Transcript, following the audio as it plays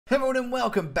Hey everyone and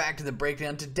welcome back to the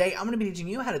breakdown. Today I'm going to be teaching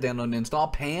you how to download and install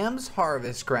Pam's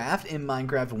HarvestCraft in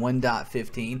Minecraft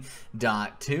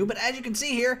 1.15.2. But as you can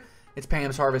see here, it's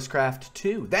Pam's HarvestCraft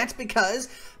 2. That's because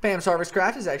Pam's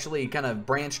HarvestCraft is actually kind of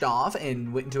branched off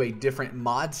and went into a different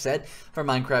mod set for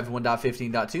Minecraft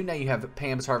 1.15.2. Now you have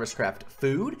Pam's HarvestCraft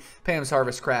Food, Pam's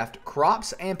HarvestCraft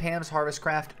Crops, and Pam's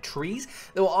HarvestCraft Trees.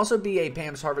 There will also be a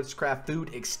Pam's HarvestCraft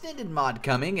Food extended mod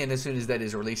coming, and as soon as that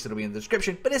is released, it'll be in the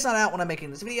description. But it's not out when I'm making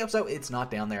this video, so it's not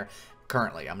down there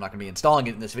currently. I'm not going to be installing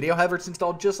it in this video. However, it's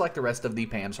installed just like the rest of the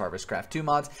Pam's HarvestCraft 2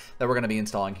 mods that we're going to be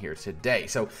installing here today.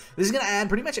 So this is going to add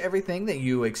pretty much everything that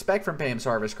you expect from Pam's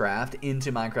HarvestCraft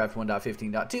into Minecraft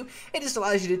 1.15.2. It just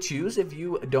allows you to choose if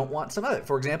you don't want some of it.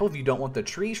 For example, if you don't want the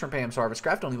trees from Pam's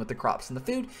HarvestCraft, only want the crops and the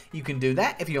food, you can do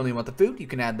that. If you only want the food, you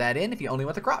can add that in. If you only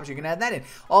want the crops, you can add that in.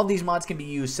 All of these mods can be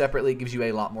used separately. It gives you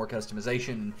a lot more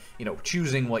customization,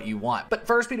 choosing what you want. But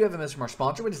first, we do have a message from our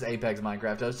sponsor, which is Apex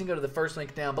Minecraft Hosting. Go to the first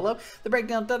link down below,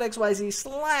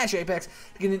 thebreakdown.xyz/Apex, to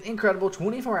get an incredible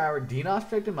 24-hour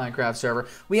DDoS-Protected Minecraft server.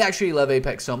 We actually love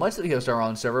Apex so much that we host our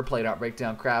own server,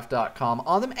 play.breakdowncraft.com,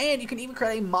 on them, and you can even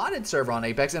create a modded server on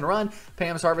Apex and run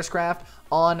Pam's HarvestCraft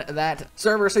on that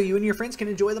server so you and your friends can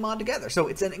enjoy the mod together. So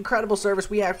it's an incredible service.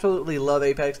 We absolutely love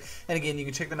Apex. And again, you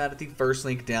can check them out at the first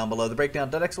link down below,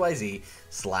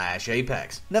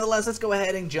 thebreakdown.xyz/Apex. Nevertheless, let's go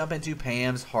ahead and jump into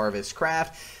Pam's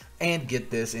HarvestCraft and get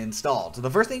this installed. So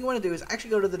the first thing you want to do is actually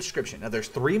go to the description. Now there's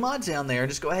 3 mods down there, and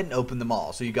just go ahead and open them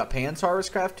all. So you got Pam's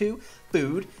HarvestCraft 2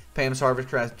 Food, Pam's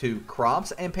HarvestCraft 2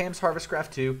 Crops, and Pam's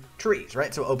HarvestCraft 2 Trees,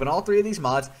 right? So open all 3 of these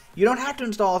mods. You don't have to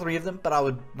install all 3 of them, but I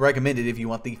would recommend it if you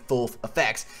want the full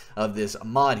effects of this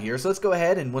mod here. So let's go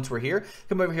ahead, and once we're here,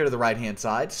 come over here to the right-hand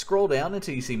side, scroll down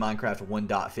until you see Minecraft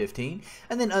 1.15,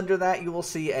 and then under that you will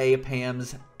see a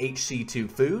Pam's HC2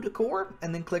 Food core,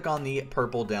 and then click on the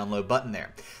purple download button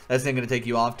there. That's then going to take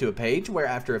you off to a page where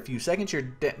after a few seconds your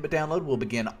download will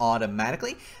begin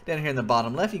automatically. Down here in the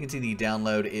bottom left, you can see the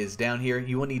download is down here.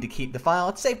 You will need to keep the file.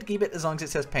 It's safe to keep it as long as it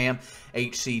says Pam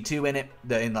HC2 in it,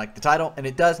 in like the title, and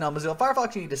it does. Now Mozilla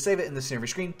Firefox, you need to save it in the center of your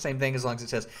screen. Same thing, as long as it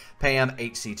says Pam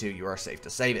HC2, you are safe to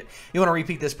save it. You want to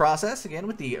repeat this process again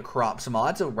with the Crops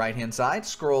mod. So right hand side,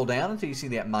 scroll down until you see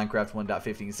that Minecraft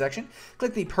 1.15 section.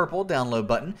 Click the purple download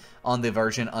button on the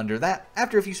version under that.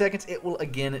 After a few seconds, it will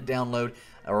again download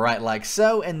right like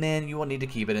so, and then you will need to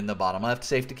keep it in the bottom left.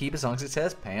 Safe to keep as long as it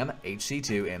says Pam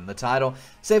HC2 in the title.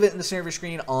 Save it in the center of your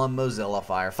screen on Mozilla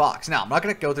Firefox. Now, I'm not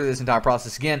going to go through this entire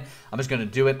process again. I'm just going to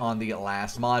do it on the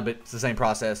last mod, but it's the same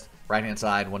process. Right hand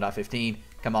side, 1.15.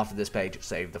 Come off to this page,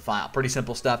 save the file. Pretty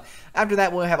simple stuff. After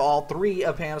that, we'll have all 3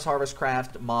 of Pam's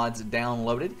HarvestCraft mods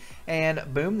downloaded, and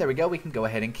boom, there we go. We can go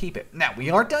ahead and keep it. Now, we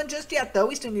aren't done just yet, though.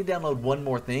 We still need to download one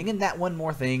more thing, and that one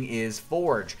more thing is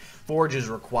Forge. Forge is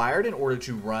required in order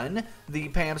to run the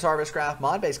Pam's HarvestCraft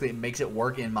mod. Basically, it makes it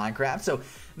work in Minecraft. So,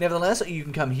 nevertheless, you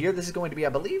can come here. This is going to be, I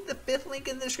believe, the 5th link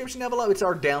in the description down below. It's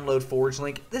our download Forge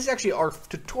link. This is actually our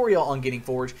tutorial on getting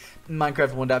Forge in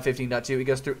Minecraft 1.15.2. It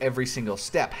goes through every single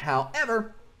step. However,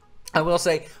 I will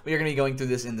say we are going to be going through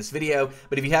this in this video,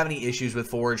 but if you have any issues with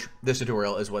Forge, this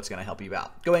tutorial is what's going to help you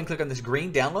out. Go ahead and click on this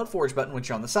green download Forge button once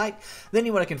you're on the site. Then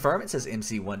you want to confirm it says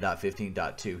MC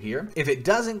 1.15.2 here. If it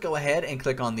doesn't, go ahead and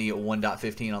click on the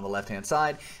 1.15 on the left-hand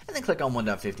side, and then click on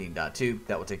 1.15.2.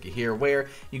 That will take you here where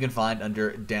you can find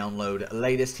under download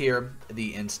latest here,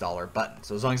 the installer button.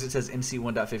 So as long as it says MC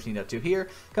 1.15.2 here,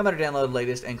 come under download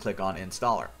latest and click on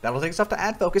installer. That will take us off to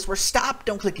add focus. Where stop,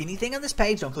 don't click anything on this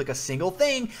page. Don't click a single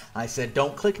thing. I said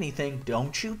don't click anything.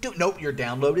 Don't you do. Nope, your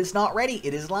download is not ready.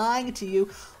 It is lying to you.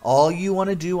 All you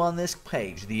want to do on this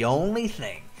page, the only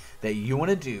thing that you want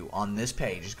to do on this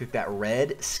page is click that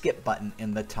red skip button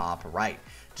in the top right.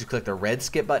 Just click the red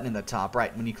skip button in the top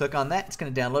right. When you click on that, it's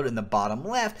going to download in the bottom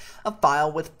left a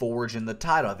file with Forge in the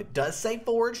title. If it does say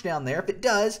Forge down there, if it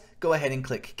does, go ahead and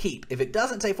click keep. If it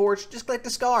doesn't say Forge, just click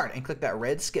discard and click that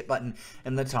red skip button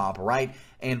in the top right,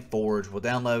 and Forge will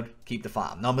download. Keep the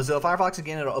file. Now Mozilla Firefox,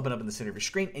 again, it'll open up in the center of your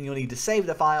screen, and you'll need to save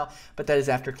the file, but that is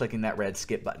after clicking that red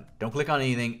skip button. Don't click on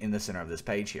anything in the center of this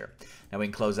page here. Now we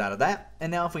can close out of that,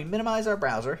 and now if we minimize our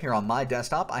browser, here on my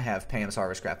desktop, I have Pam's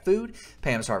HarvestCraft Food,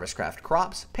 Pam's HarvestCraft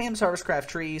Crops, Pam's HarvestCraft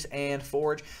Trees, and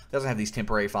Forge. They also have these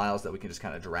temporary files that we can just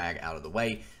kind of drag out of the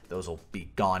way. Those will be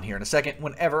gone here in a second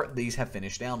whenever these have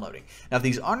finished downloading. Now, if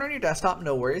these aren't on your desktop,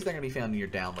 no worries. They're going to be found in your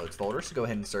downloads folder. So go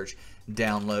ahead and search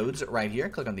downloads right here.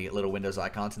 Click on the little Windows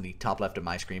icons in the top left of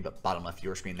my screen, but bottom left of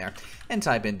your screen there, and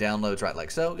type in downloads right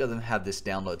like so. You'll then have this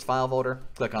downloads file folder.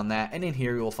 Click on that, and in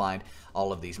here you will find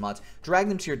all of these mods. Drag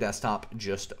them to your desktop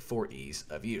just for ease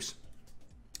of use.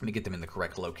 Let me get them in the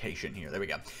correct location here. There we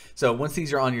go. So once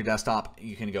these are on your desktop,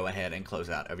 you can go ahead and close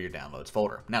out of your downloads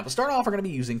folder. Now to start off, we're going to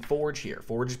be using Forge here.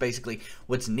 Forge is basically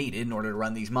what's needed in order to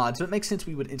run these mods. So it makes sense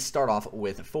we would start off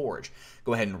with Forge.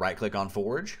 Go ahead and right click on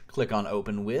Forge, click on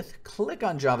Open With, click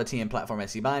on Java TN Platform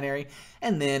SC Binary,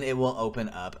 and then it will open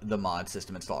up the mod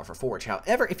system installer for Forge.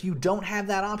 However, if you don't have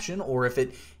that option, or if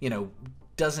it,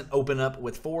 doesn't open up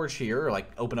with Forge here, or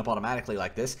like open up automatically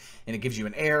like this, and it gives you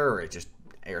an error, or it just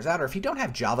errors out, or if you don't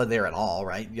have Java there at all,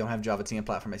 right? You don't have Java TN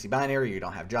Platform SC Binary, or you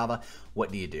don't have Java,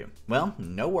 what do you do? Well,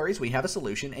 no worries, we have a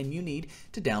solution, and you need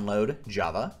to download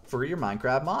Java for your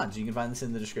Minecraft mods. You can find this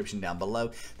in the description down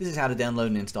below. This is how to download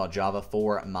and install Java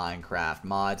for Minecraft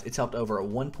mods. It's helped over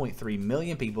 1.3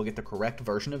 million people get the correct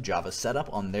version of Java set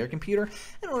up on their computer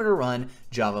in order to run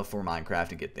Java for Minecraft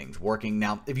to get things working.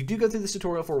 Now, if you do go through this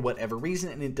tutorial for whatever reason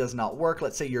and it does not work,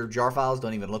 let's say your jar files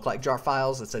don't even look like jar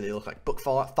files, let's say they look like book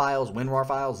files, WinRAR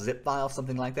files, zip files,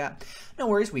 something like that. No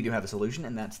worries, we do have a solution,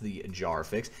 and that's the jar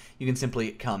fix. You can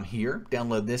simply come here,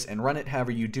 download this, and run it.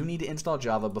 However, you do need to install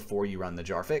Java before you run the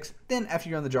jar fix. Then after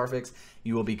you run the jar fix,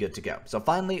 you will be good to go. So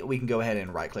finally, we can go ahead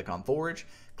and right click on Forge,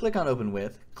 click on Open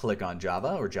With, click on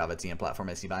Java or Java TN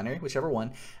Platform SC Binary, whichever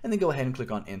one, and then go ahead and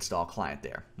click on Install Client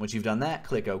there. Once you've done that,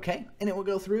 click OK, and it will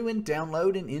go through and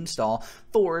download and install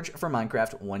Forge for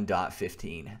Minecraft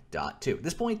 1.15.2. At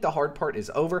this point, the hard part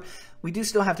is over. We do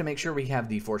still have to make sure we have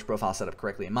the Forge profile set up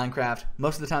correctly in Minecraft.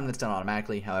 Most of the time, that's done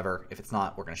automatically. However, if it's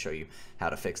not, we're going to show you how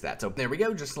to fix that. So there we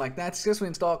go, just like that. Successfully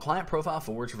install Client Profile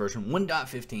Forge version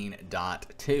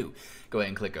 1.15.2. Go ahead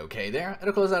and click OK there.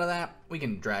 It'll close out of that. We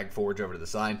can drag Forge over to the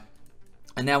side.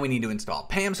 And now we need to install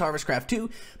Pam's HarvestCraft 2,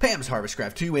 Pam's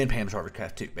HarvestCraft 2, and Pam's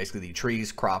HarvestCraft 2. Basically the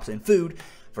trees, crops, and food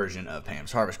version of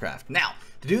Pam's HarvestCraft. Now,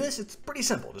 to do this, it's pretty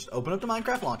simple. Just open up the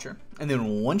Minecraft launcher, and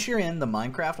then once you're in the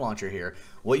Minecraft launcher here,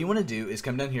 what you want to do is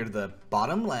come down here to the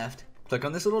bottom left, click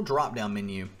on this little drop-down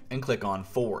menu, and click on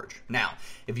Forge. Now,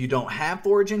 if you don't have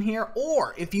Forge in here,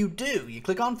 or if you do, you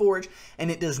click on Forge, and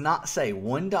it does not say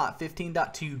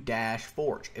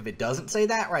 1.15.2-Forge. If it doesn't say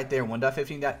that right there,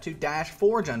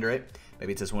 1.15.2-Forge under it,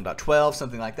 maybe it says 1.12,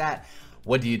 something like that,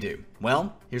 what do?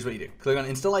 Well, here's what you do. Click on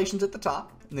Installations at the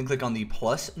top, and then click on the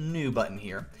plus new button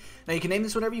here. Now you can name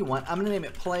this whatever you want. I'm going to name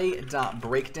it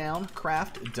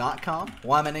play.breakdowncraft.com.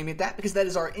 Why am I naming it that? Because that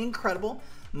is our incredible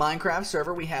Minecraft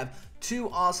server. We have two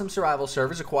awesome survival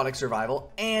servers, Aquatic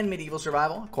Survival and Medieval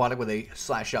Survival. Aquatic with a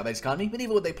 /shop-based economy,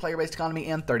 Medieval with a player-based economy,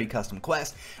 and 30 custom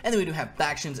quests. And then we do have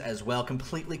factions as well,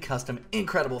 completely custom,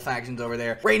 incredible factions over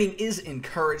there. Raiding is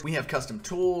encouraged. We have custom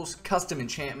tools, custom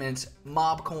enchantments,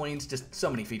 mob coins, just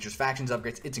so many features, factions,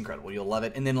 upgrades. It's incredible. You'll love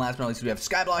it. And then last but not least, we have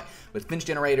Skyblock with Finch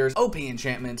generators, OP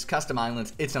enchantments, custom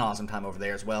islands. It's an awesome time over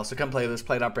there as well. So come play with us.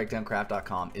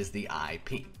 Play.breakdowncraft.com is the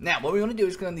IP. Now, what we want to do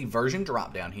is click on the version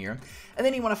drop down here, and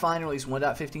then you want to find release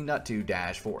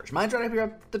 1.15.2-Forge. Mine's right up here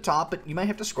at the top, but you might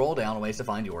have to scroll down a ways to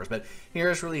find yours. But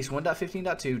here's release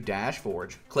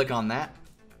 1.15.2-Forge. Click on that.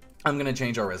 I'm going to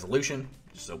change our resolution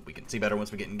just so we can see better once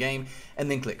we get in game,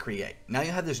 and then click create. Now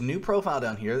you have this new profile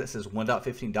down here that says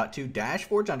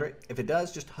 1.15.2-Forge under it. If it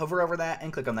does, just hover over that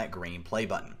and click on that green play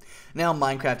button. Now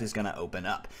Minecraft is going to open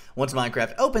up. Once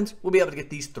Minecraft opens, we'll be able to get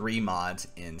these three mods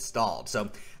installed. So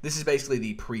this is basically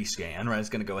the pre-scan, right? It's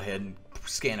going to go ahead and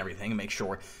scan everything and make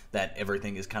sure that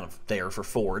everything is kind of there for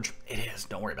Forge. It is,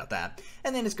 don't worry about that.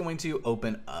 And then it's going to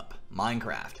open up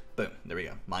Minecraft. Boom, there we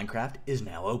go. Minecraft is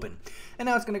now open. And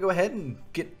now it's going to go ahead and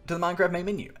get to the Minecraft main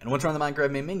menu. And once we're on the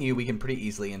Minecraft main menu, we can pretty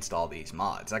easily install these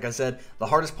mods. Like I said, the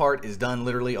hardest part is done.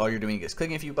 Literally, all you're doing is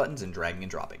clicking a few buttons and dragging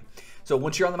and dropping. So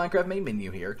once you're on the Minecraft main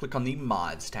menu here, click on the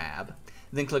Mods tab,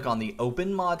 then click on the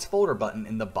Open Mods folder button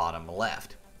in the bottom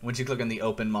left. Once you click on the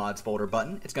Open Mods folder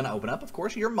button, it's going to open up, of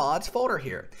course, your mods folder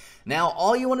here. Now,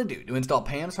 all you want to do to install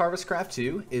Pam's HarvestCraft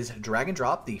 2 is drag and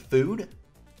drop the food,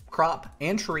 crop,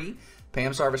 and tree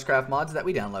Pam's HarvestCraft mods that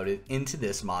we downloaded into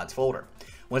this mods folder.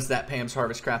 Once that Pam's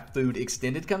HarvestCraft food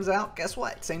extended comes out, guess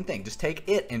what? Same thing. Just take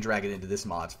it and drag it into this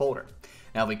mods folder.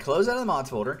 Now, if we close out of the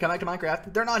mods folder, come back to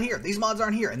Minecraft, they're not here. These mods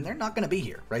aren't here, and they're not going to be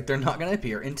here, right? They're not going to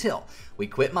appear until we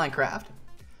quit Minecraft,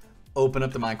 open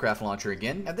up the Minecraft launcher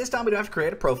again. At this time, we don't have to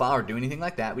create a profile or do anything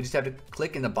like that. We just have to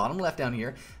click in the bottom left down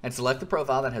here and select the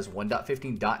profile that has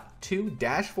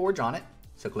 1.15.2-Forge on it.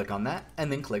 So click on that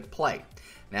and then click play.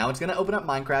 Now it's going to open up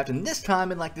Minecraft, and this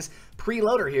time in like this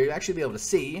preloader here, you'll actually be able to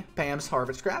see Pam's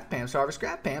HarvestCraft, Pam's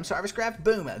HarvestCraft, Pam's HarvestCraft,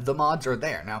 boom, the mods are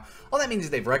there. Now, all that means is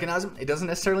they've recognized them. It doesn't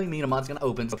necessarily mean a mod's going to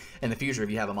open. So in the future, if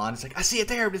you have a mod, it's like, I see it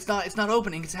there, but it's not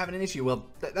opening, it's having an issue. Well,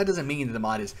 that doesn't mean that the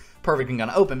mod is perfect and going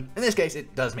to open. In this case,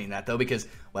 it does mean that, though, because,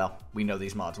 well, we know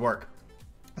these mods work.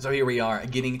 So here we are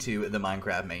getting to the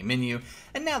Minecraft main menu,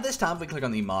 and now this time if we click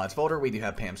on the mods folder, we do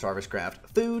have Pam's HarvestCraft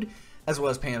food, as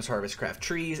well as Pam's HarvestCraft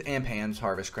trees, and Pam's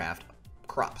HarvestCraft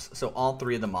crops. So all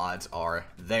three of the mods are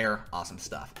there. Awesome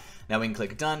stuff. Now we can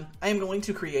click done. I am going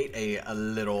to create a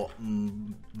little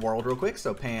world real quick.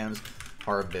 So Pam's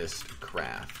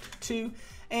HarvestCraft 2.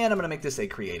 And I'm going to make this a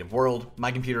creative world.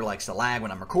 My computer likes to lag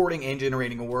when I'm recording and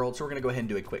generating a world, so we're going to go ahead and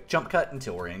do a quick jump cut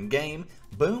until we're in game.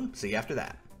 Boom. See you after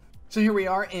that. So here we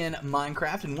are in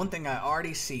Minecraft, and one thing I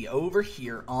already see over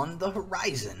here on the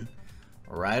horizon,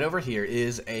 right over here,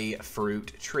 is a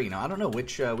fruit tree. Now I don't know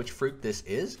which fruit this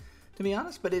is, to be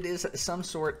honest, but it is some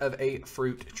sort of a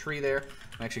fruit tree there.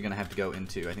 I'm actually going to have to go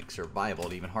into, I think, survival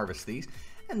to even harvest these,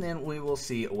 and then we will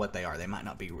see what they are. They might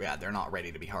not be, yeah, they're not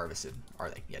ready to be harvested, are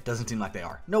they? Yeah, it doesn't seem like they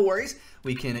are. No worries.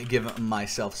 We can give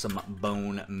myself some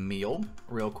bone meal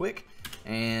real quick,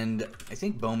 and I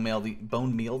think bone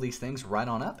meal these things right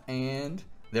on up, and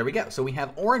there we go. So we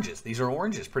have oranges. These are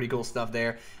oranges. Pretty cool stuff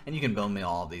there. And you can bone meal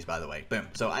all of these, by the way. Boom.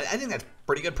 So I think that's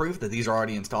pretty good proof that these are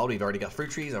already installed. We've already got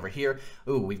fruit trees over here.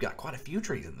 Ooh, we've got quite a few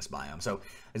trees in this biome. So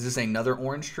is this another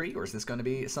orange tree, or is this going to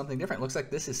be something different? Looks like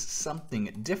this is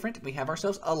something different. We have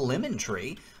ourselves a lemon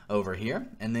tree over here.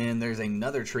 And then there's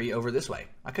another tree over this way.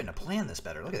 I couldn't have planned this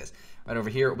better. Look at this. Right over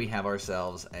here, we have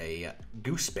ourselves a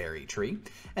gooseberry tree.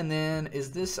 And then is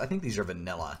this, I think these are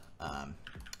vanilla.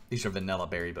 These are vanilla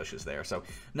berry bushes there, so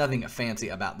nothing fancy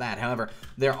about that. However,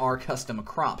 there are custom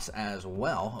crops as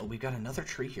well. Oh, we've got another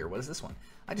tree here. What is this one?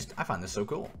 I find this so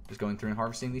cool. Just going through and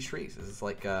harvesting these trees. This is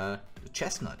like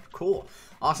chestnut. Cool.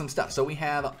 Awesome stuff. So we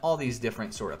have all these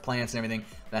different sort of plants and everything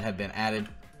that have been added.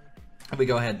 If we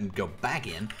go ahead and go back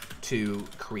in to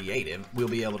creative, we'll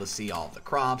be able to see all the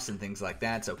crops and things like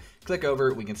that. So click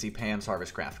over, we can see Pam's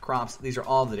HarvestCraft crops. These are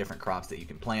all the different crops that you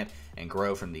can plant and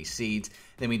grow from these seeds.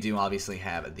 Then we do obviously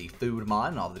have the food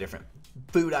mod and all the different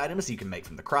food items you can make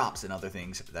from the crops and other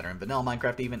things that are in vanilla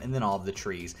Minecraft even, and then all of the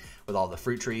trees with all the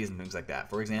fruit trees and things like that.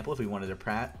 For example, if we wanted to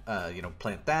plant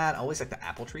that, I always like the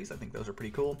apple trees. I think those are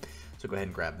pretty cool. So go ahead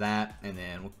and grab that, and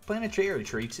then we'll plant a cherry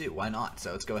tree too. Why not?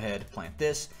 So let's go ahead and plant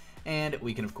this. And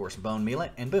we can, of course, bone meal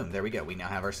it, and boom, there we go. We now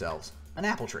have ourselves an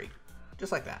apple tree,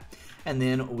 just like that. And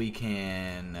then we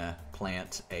can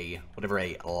plant whatever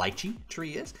a lychee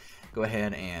tree is. Go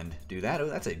ahead and do that. Oh,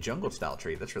 that's a jungle-style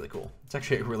tree. That's really cool. It's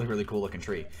actually a really, really cool-looking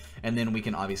tree. And then we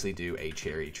can obviously do a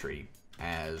cherry tree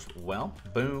as well.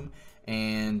 Boom,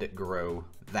 and grow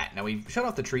that. Now, we've shut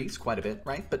off the trees quite a bit,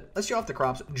 right? But let's show off the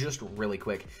crops just really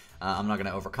quick. I'm not going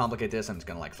to overcomplicate this. I'm just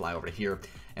going to like fly over to here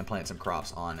and plant some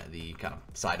crops on the kind of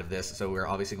side of this. So we're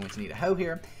obviously going to need a hoe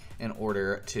here in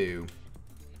order to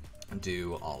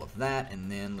do all of that.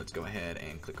 And then let's go ahead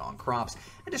and click on crops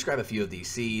and just grab a few of these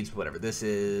seeds, whatever this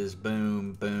is.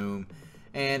 Boom, boom.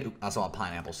 And I saw a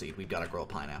pineapple seed. We've got to grow a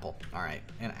pineapple. All right.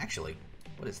 And actually,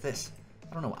 what is this?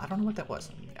 I don't know what that was.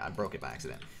 I broke it by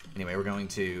accident. Anyway, we're going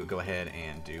to go ahead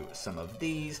and do some of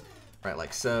these, right,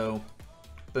 like so.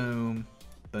 Boom,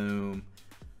 boom,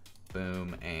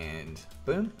 boom, and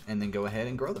boom. And then go ahead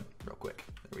and grow them real quick.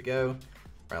 There we go.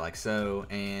 Right, like so,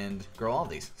 and grow all of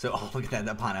these. So, oh, look at that.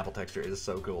 That pineapple texture is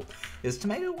so cool. Is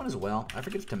tomato one as well? I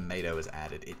forget if tomato is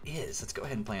added. It is. Let's go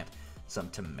ahead and plant some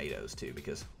tomatoes too,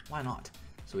 because why not?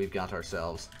 So we've got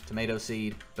ourselves tomato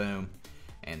seed. Boom.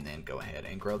 And then go ahead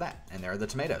and grow that. And there are the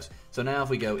tomatoes. So now if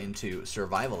we go into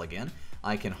survival again,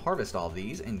 I can harvest all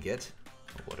these and get,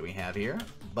 what do we have here?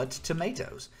 But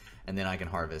tomatoes. And then I can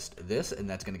harvest this, and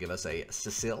that's going to give us a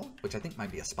Cecil, which I think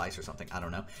might be a spice or something. I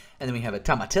don't know. And then we have a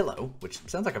tomatillo, which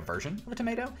sounds like a version of a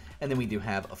tomato. And then we do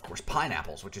have, of course,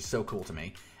 pineapples, which is so cool to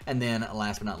me. And then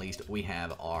last but not least, we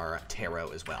have our taro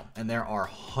as well. And there are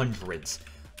hundreds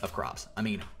of crops. I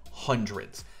mean,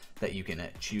 hundreds that you can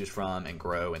choose from and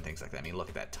grow and things like that. I mean, look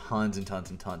at that. Tons and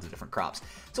tons and tons of different crops.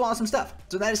 So awesome stuff.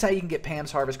 So that is how you can get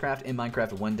Pam's HarvestCraft in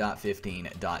Minecraft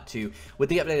 1.15.2. With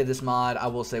the update of this mod, I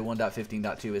will say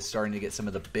 1.15.2 is starting to get some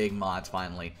of the big mods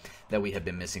finally that we have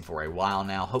been missing for a while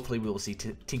now. Hopefully we will see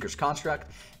Tinker's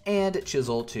Construct and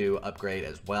Chisel to upgrade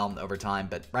as well over time.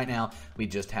 But right now, we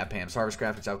just have Pam's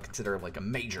HarvestCraft, which I would consider like a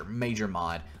major, major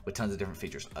mod with tons of different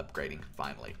features upgrading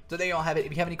finally. So there you all have it.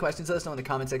 If you have any questions, let us know in the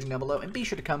comment section down below. And be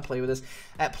sure to come play with us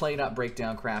at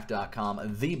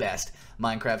play.breakdowncraft.com, the best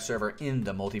Minecraft server in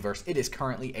the multiverse. It is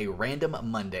currently a random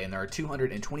Monday, and there are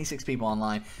 226 people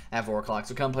online at 4 o'clock.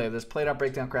 So come play with us.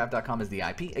 Play.breakdowncraft.com is the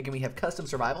IP. Again, we have custom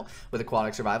survival with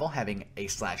aquatic survival having a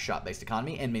 /shop-based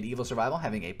economy, and medieval survival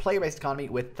having a player-based economy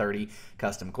with 30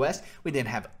 custom quests. We then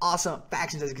have awesome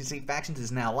factions. As you can see, factions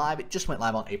is now live. It just went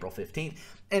live on April 15th,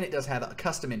 and it does have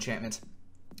custom enchantments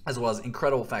as well as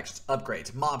incredible factions,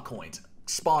 upgrades, mob coins,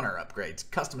 spawner upgrades,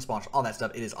 custom spawners, all that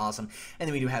stuff. It is awesome. And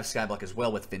then we do have Skyblock as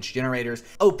well with Finch generators,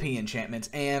 OP enchantments,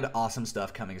 and awesome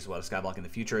stuff coming as well to Skyblock in the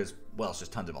future as well. It's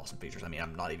just tons of awesome features. I mean,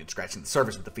 I'm not even scratching the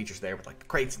surface with the features there with like the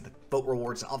crates and the vote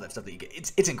rewards and all that stuff that you get.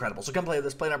 It's incredible. So come play with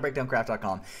us.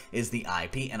 Play.breakdowncraft.com is the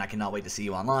IP, and I cannot wait to see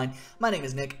you online. My name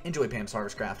is Nick. Enjoy Pam's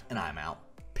HarvestCraft, and I'm out.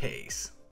 Peace.